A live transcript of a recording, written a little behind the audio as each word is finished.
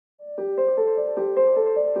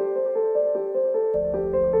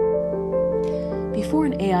Before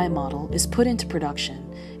an AI model is put into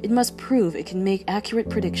production, it must prove it can make accurate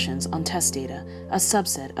predictions on test data, a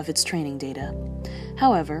subset of its training data.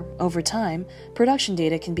 However, over time, production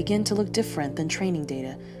data can begin to look different than training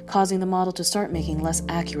data, causing the model to start making less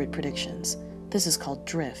accurate predictions. This is called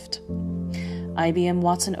drift. IBM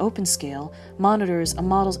Watson OpenScale monitors a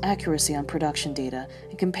model's accuracy on production data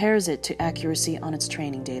and compares it to accuracy on its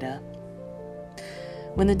training data.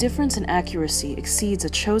 When the difference in accuracy exceeds a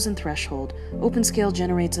chosen threshold, OpenScale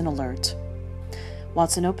generates an alert.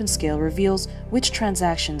 Watson OpenScale reveals which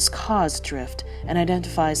transactions caused drift and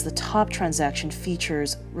identifies the top transaction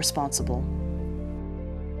features responsible.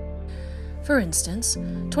 For instance,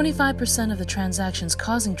 25% of the transactions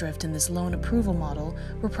causing drift in this loan approval model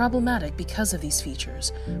were problematic because of these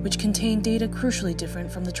features, which contain data crucially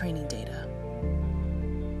different from the training data.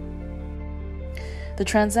 The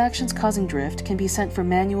transactions causing drift can be sent for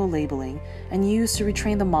manual labeling and used to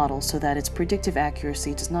retrain the model so that its predictive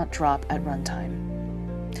accuracy does not drop at runtime.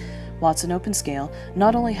 Watson OpenScale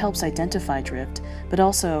not only helps identify drift, but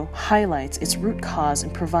also highlights its root cause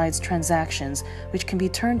and provides transactions which can be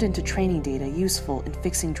turned into training data useful in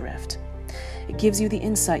fixing drift. It gives you the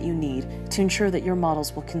insight you need to ensure that your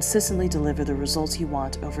models will consistently deliver the results you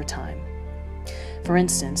want over time. For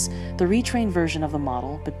instance, the retrained version of the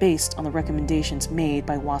model, but based on the recommendations made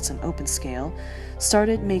by Watson OpenScale,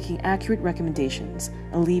 started making accurate recommendations,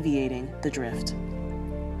 alleviating the drift.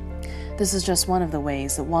 This is just one of the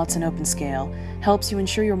ways that Watson OpenScale helps you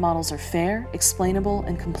ensure your models are fair, explainable,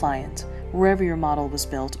 and compliant, wherever your model was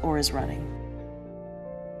built or is running.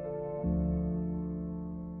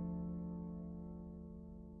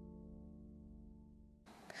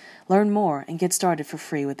 Learn more and get started for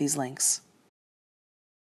free with these links.